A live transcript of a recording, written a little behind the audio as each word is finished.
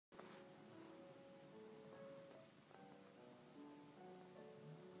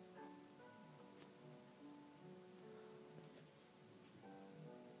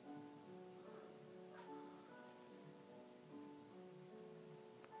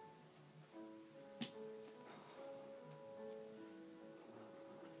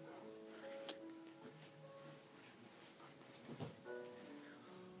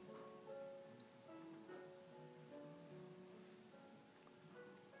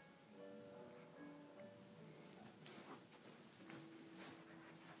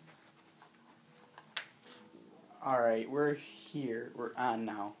Alright, we're here. We're on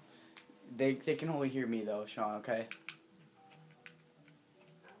now. They can only hear me though, Sean, okay?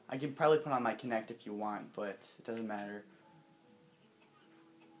 I can probably put on my Kinect if you want, but it doesn't matter.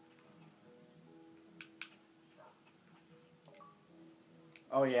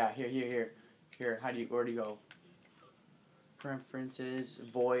 Oh yeah, here. Here, where do you go? Preferences,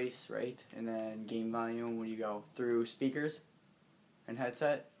 voice, right? And then game volume, where do you go? Through speakers and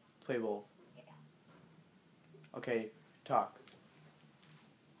headset? Play both. Yeah. Okay, talk.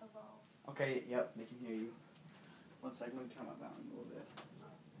 Hello. Okay, yep, they can hear you. One second, let me turn my volume a little bit.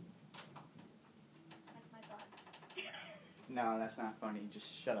 That's my thought. No, that's not funny.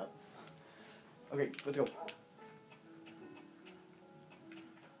 Just shut up. Okay, let's go.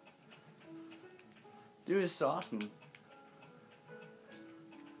 Dude, this is awesome.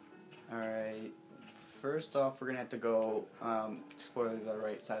 Alright. First off, we're gonna have to go explore the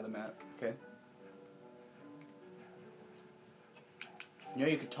right side of the map, okay? You know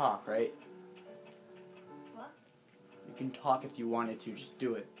you could talk, right? What? You can talk if you wanted to, just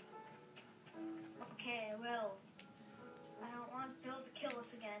do it. Okay, I will. I don't want Bill to kill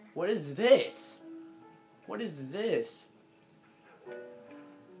us again. What is this? What is this?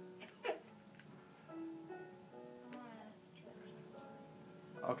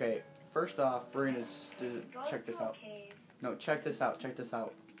 Okay, first off, we're gonna check this out. Cave. No, check this out, check this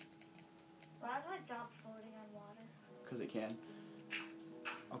out. Why is my dog floating on water? Because it can.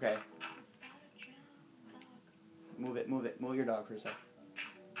 Okay, move your dog for a sec.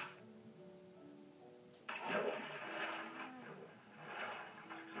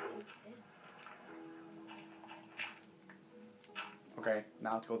 Okay,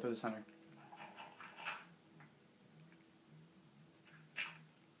 now let's go through the center.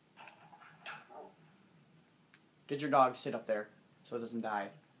 Get your dog sit up there so it doesn't die.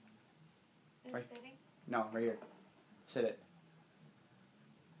 Is Right. it sitting? No, right here. Sit it.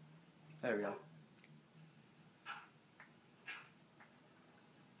 There we go.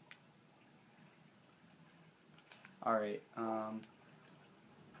 Alright, I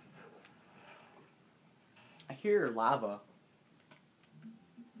hear lava.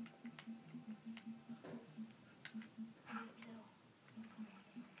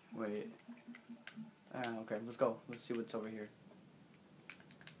 Wait. Okay, let's go. Let's see what's over here.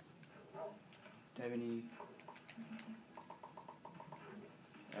 Do I have any...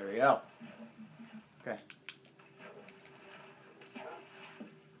 There we go. Okay.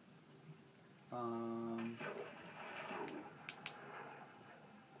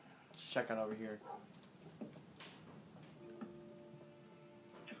 Let's check out over here.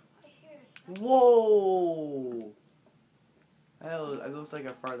 I hear it. Whoa! It looks like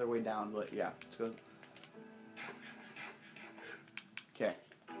a farther way down, but yeah, let's go. Okay.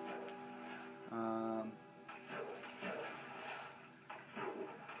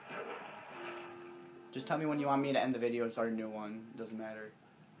 Just tell me when you want me to end the video and start a new one. Doesn't matter.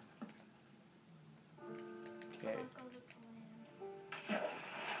 Okay. I'll go to the land.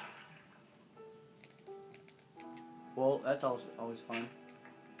 Well, that's always fun.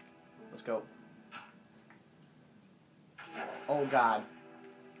 Let's go. Oh God.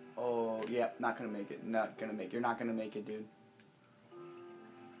 Oh yeah, not gonna make it. Not gonna make. You're not gonna make it, dude.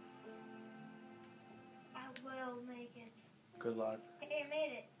 I will make it. Good luck. Hey, I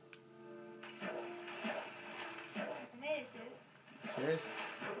made it. I made it, dude. Serious?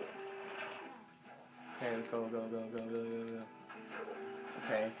 Okay, go.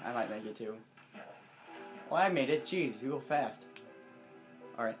 Okay, I might make it too. Oh, I made it. Jeez, you go fast.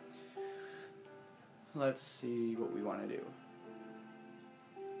 Alright. Let's see what we want to do.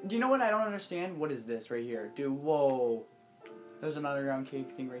 Do you know what I don't understand? What is this right here? Dude, whoa. There's an underground cave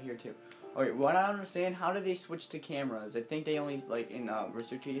thing right here too. Okay, what I don't understand, how do they switch to cameras? I think they only, like, in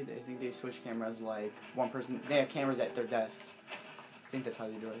Rooster Teeth, I think they switch cameras, like, one person, they have cameras at their desks. I think that's how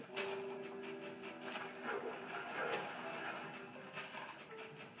they do it.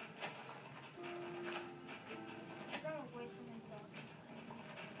 I'm gonna waste my dog.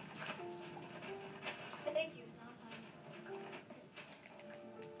 Thank you.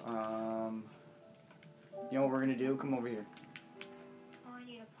 You know what we're gonna do? Come over here. Oh, I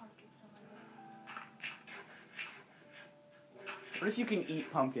need a pumpkin somewhere. What if you can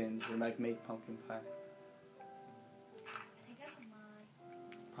eat pumpkins or, like, make pumpkin pie? I think that's mine.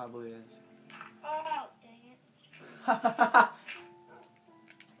 Probably is. Oh, dang it.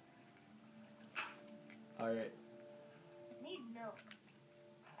 Alright. I need milk.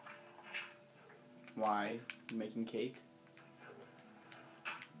 Why? You making cake?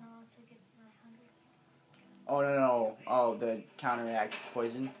 No, to get my hunger. Oh, no. Oh, the counteract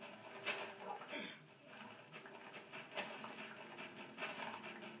poison?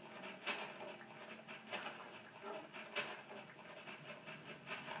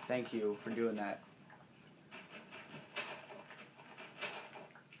 Thank you for doing that.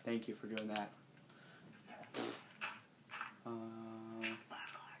 Thank you for doing that.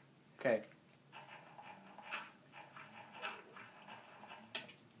 Okay.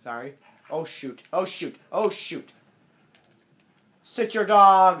 Sorry. Oh shoot. Oh shoot. Oh shoot. Sit your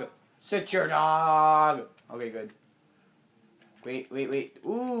dog. Sit your dog. Okay, good. Wait, wait, wait.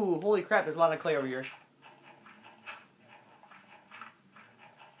 Ooh, holy crap, there's a lot of clay over here.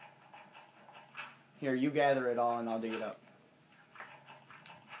 Here, you gather it all and I'll dig it up.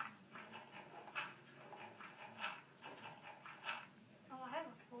 Oh, I have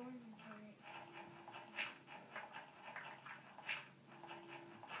a full inventory.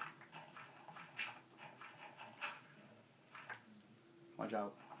 Watch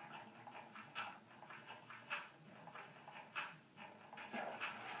out.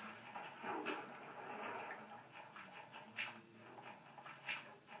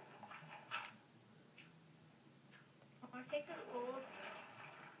 Want to take this gold?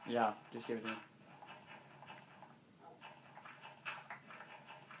 Yeah, just give it to me.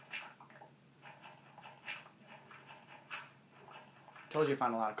 Told you I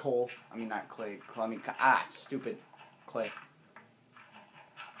found a lot of coal. I mean, not clay. I mean, stupid clay.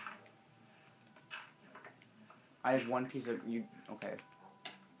 I have one piece of you. Okay,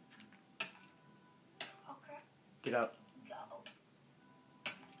 Okay. get up. Go.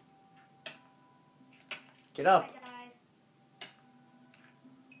 Get up. I died.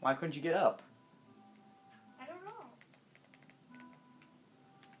 Why couldn't you get up? I don't know.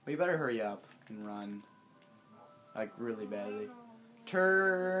 Well, you better hurry up and run. Like, really badly. No.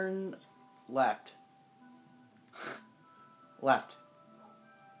 Turn left. Left.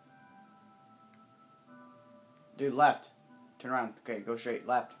 Dude, left. Turn around. Okay, go straight.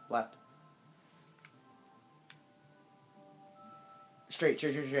 Left. Left. Straight,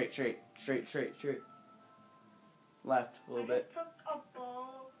 straight, straight, straight, straight, straight, straight, straight. Left a little bit. I just took a bow,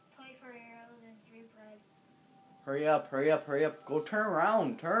 24 arrows, and 3 bread. Hurry up, hurry up, hurry up. Go turn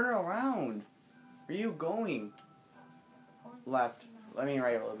around. Turn around. Where are you going? Left. I mean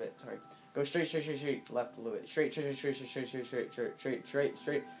right a little bit. Sorry. Go straight, straight, straight, straight. Left a little bit. Straight, straight, straight, straight, straight, straight, straight, straight, straight, straight,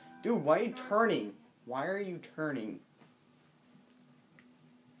 straight. Dude, why are you turning? Why are you turning?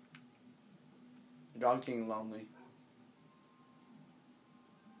 The dog's getting lonely.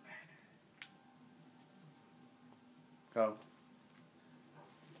 Go.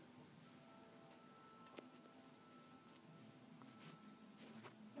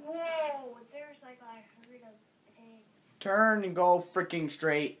 Whoa! There's like I heard a pig. Turn and go freaking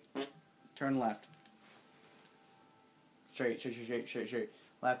straight. Turn left. Straight, straight, straight, straight, straight, straight.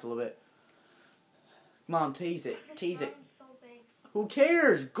 Left a little bit. Come on, tease it. This Tease it. mountain's so big. Who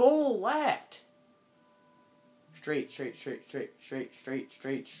cares? Go left. Straight, straight, straight, straight, straight, straight,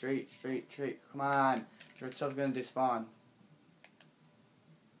 straight, straight, straight, straight. Come on. Your stuff's gonna despawn.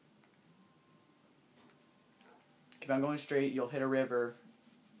 Keep on going straight. You'll hit a river.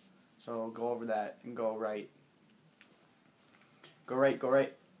 So go over that and go right. Go right, go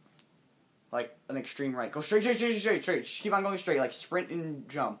right. Like an extreme right. Go straight, straight, straight, straight, straight. Just keep on going straight. Like sprint and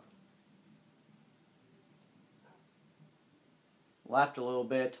jump. Left a little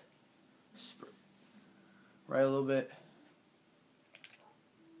bit. Right a little bit.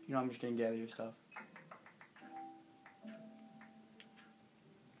 You know, I'm just gonna gather your stuff. I'm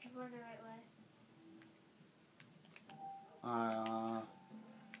going the right way.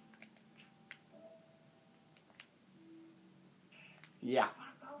 Yeah.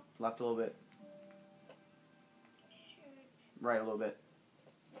 Go. Left a little bit. Shoot. Right a little bit.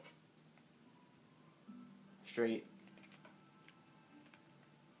 Straight.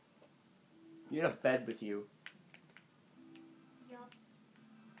 You had a bed with you. Yup.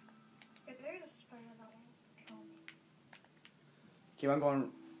 If there's a spider that won't kill me. Keep on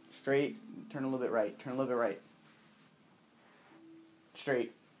going straight. Turn a little bit right. Turn a little bit right.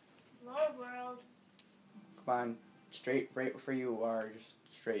 Straight. Low world. Come on. Straight right where you are. Just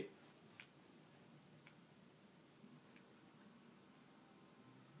straight.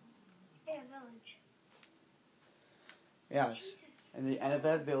 Yeah, village. Yes. Jesus. And the end of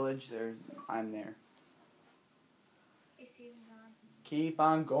that village, I'm there. It's even gone. Keep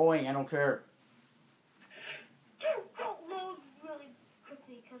on going. I don't care. Dude, go load really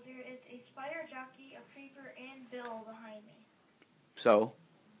quickly because there is a spider jockey, a creeper, and Bill behind me. So.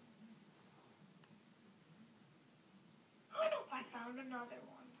 I found another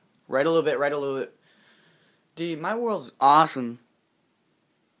one. Right a little bit. Right a little bit. Dude, my world's awesome.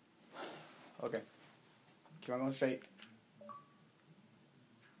 Okay. Keep on going straight.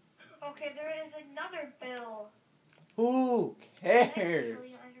 Okay, there is another Bill. Who cares? Actually,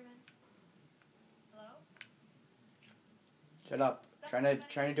 Enderman Shut up. Trying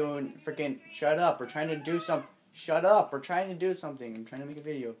to do a freaking. Shut up. We're trying to do some. Shut up. We're trying to do something. I'm trying to make a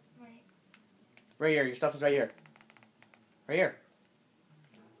video. Right. Right here. Your stuff is right here. Right here.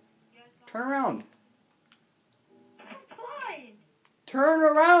 Turn around. I'm flying. Turn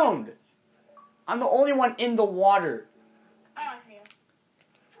around. I'm the only one in the water. Oh, I see you.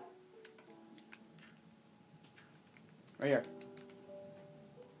 Right here.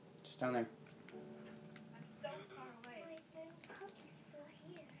 Just down there. I'm so far away. Wait, the puppy's still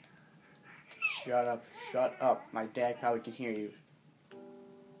here. Shut up. Shut up. My dad probably can hear you.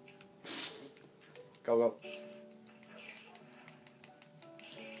 Go, go.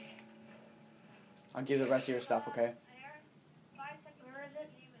 I'll give you the rest of your stuff, okay? Where is it?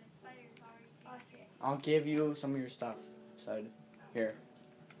 Oh, I see it. I'll give you some of your stuff. Said, here.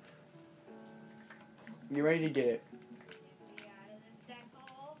 You ready to get it?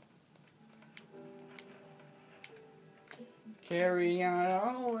 Carry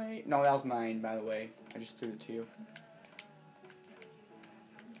on away. No, that was mine, by the way. I just threw it to you.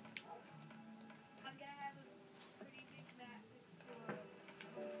 I'm gonna have a pretty big map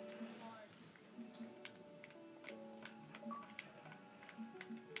for Mark.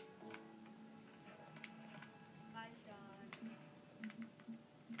 Hi, Sean.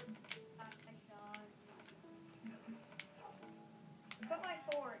 Hi, Sean. Pick up my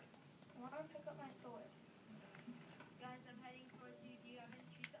sword. I want to pick up my sword. Guys, I'm heading towards you. Do you have any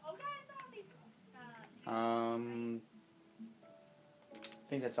trees? Oh, guys, zombies! I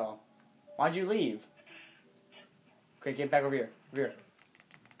think that's all. Why'd you leave? Okay, get back over here. Over here.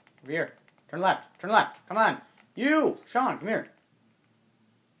 Over here. Turn left. Turn left. Come on. You! Sean, come here.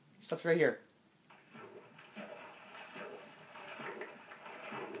 Stuff's right here.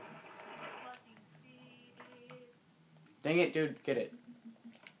 Dang it, dude. Get it.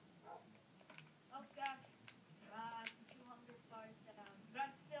 Oh, gosh. 200 stars down. But I'm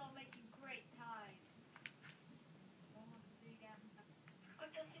still making great time. Almost a big ass.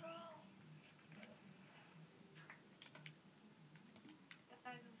 What does it roll?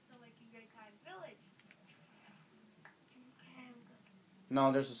 Guys, I'm still making great time. Village! Okay, I'm good.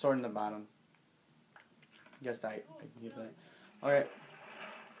 No, there's a sword in the bottom. Guess I can give that. Alright.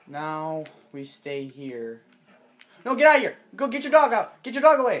 Now we stay here. No, get out of here! Go get your dog out! Get your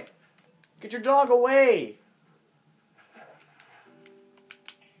dog away! Get your dog away!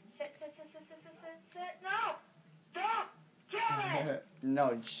 Sit. No! Stop! Kill it!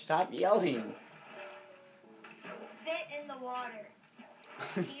 No, stop yelling. Sit in the water.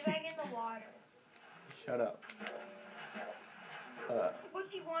 Teabag in the water. Shut up.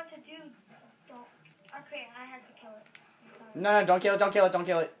 What do you want to do? Don't. Okay, I had to kill it. I'm sorry. No, don't kill it, don't kill it, don't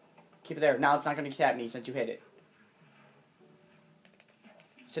kill it. Keep it there. Now it's not going to attack me since you hit it.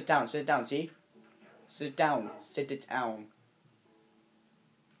 Sit down, see? Sit down, sit it down.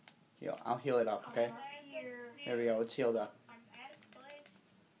 Heal, I'll heal it up, okay? Here. There we go, it's healed up. I'm at a place.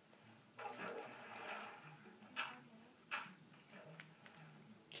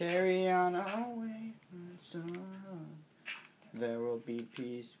 Carry on away, my son. There will be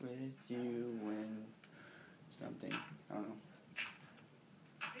peace with you when something, I don't know.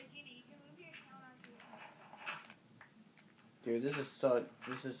 Regina, you can move your account onto Dude,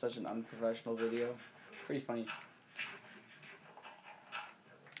 this is such an unprofessional video. Pretty funny.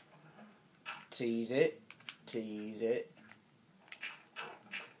 Tease it.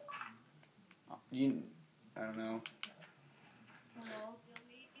 I don't know. Well, you'll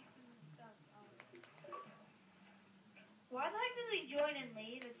need some stuff. Why the heck did they join and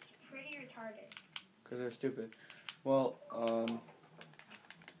leave? It's pretty retarded. Because they're stupid. Well,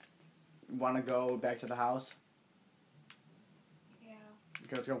 want to go back to the house? Yeah.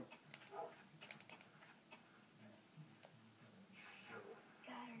 Okay, let's go.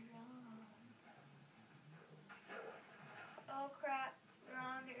 Gotta run. Oh crap.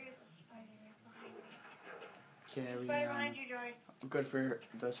 Wrong. There is a spider behind me. Carry Spider on. behind you, Joy. Good for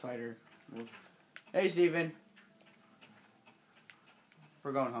the spider. Hey, Steven.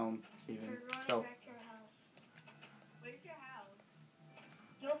 We're going home, Steven. We're running Go. back to your house. Where's your house?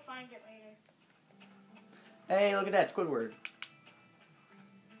 You'll find it later. Hey, look at that, Squidward.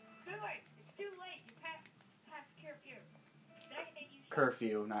 Too late. It's too late. You passed curfew. Second, you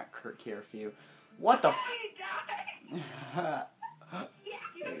Curfew, not curfew. What the f- you died! Yeah,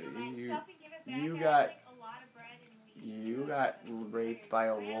 you have to buy You- stuff and give it back. you I got- have, like, a lot of bread and wheat. You got raped by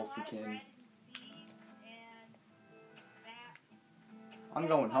a I had lot of wolfiekin. bread and seeds and that. I'm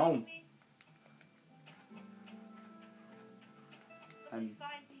going home. Let me I'm-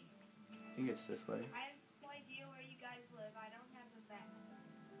 find you. I think it's this way. I have no idea where you guys live. I don't have a map.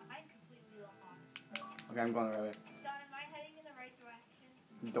 I'm completely lost. Okay, I'm going the right way. Son, am I heading in the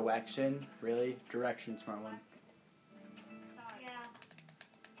Direction? Really? Direction, smart one. Sorry. Yeah.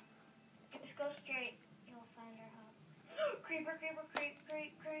 Just go straight. You'll find our house. Creeper, creeper, creeper.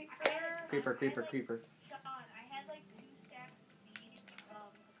 Creeper. Sean, I had like 2 stacks of seeds, a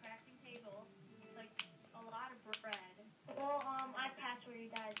crafting table, like a lot of bread. Well, I passed where you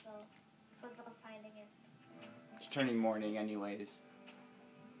died, so good luck finding it. It's turning morning anyways.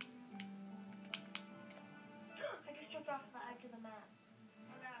 I just jumped off the edge of the map.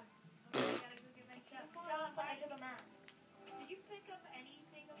 Oh god. Okay, I gotta go get my stuff. Jumped off the edge of the map. Did you pick up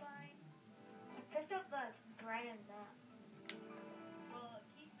anything of mine? I picked up the bread and map. Well,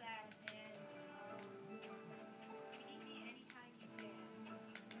 keep that and feed me anytime you can.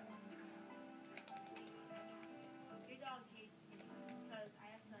 Your dog hates me because I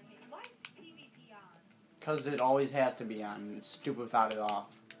have to hate. Why is PvP on? Because it always has to be on. It's stupid without it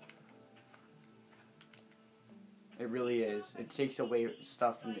off. It really is. It takes away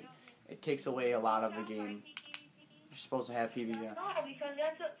stuff from it takes away a lot of the game. You're supposed to have PvP on. No, because you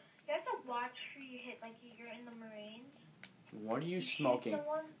have to watch who you hit. Like you're in the Marines. What are you You shoot smoking?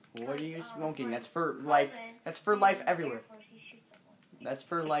 someone, What are you smoking? like, That's for life. President, That's for life in the Air everywhere. Force, you shoot someone. That's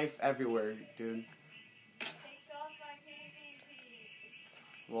for life everywhere, dude. Take off my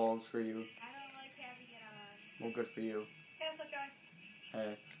PvP. Well, screw you. I don't like having it on. Well, good for you. Hey, what's up, guys?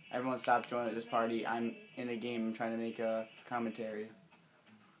 Hey, everyone stop joining this party. I'm in a game trying to make a commentary.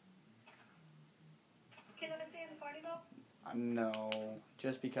 Can I stay in the party though? No,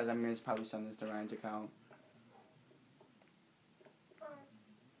 just because I'm going to probably send this to Ryan's account.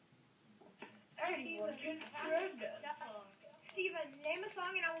 Steven, name a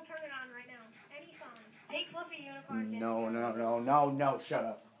song and I will turn it on right now. Any song. Take Fluffy Unicorn. No, shut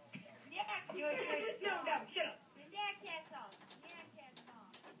up. Yeah, No, shut up. the Nat Cat song. Nat Cat song.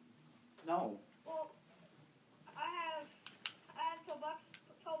 No. Well, I have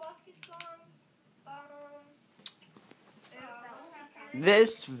Tobuski's song.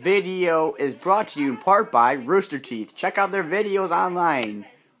 This video is brought to you in part by Rooster Teeth. Check out their videos online.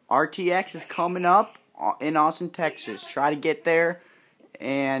 RTX is coming up in Austin, Texas. Try to get there.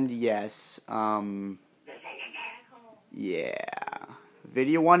 And yes, yeah.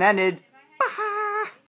 Video 1 ended.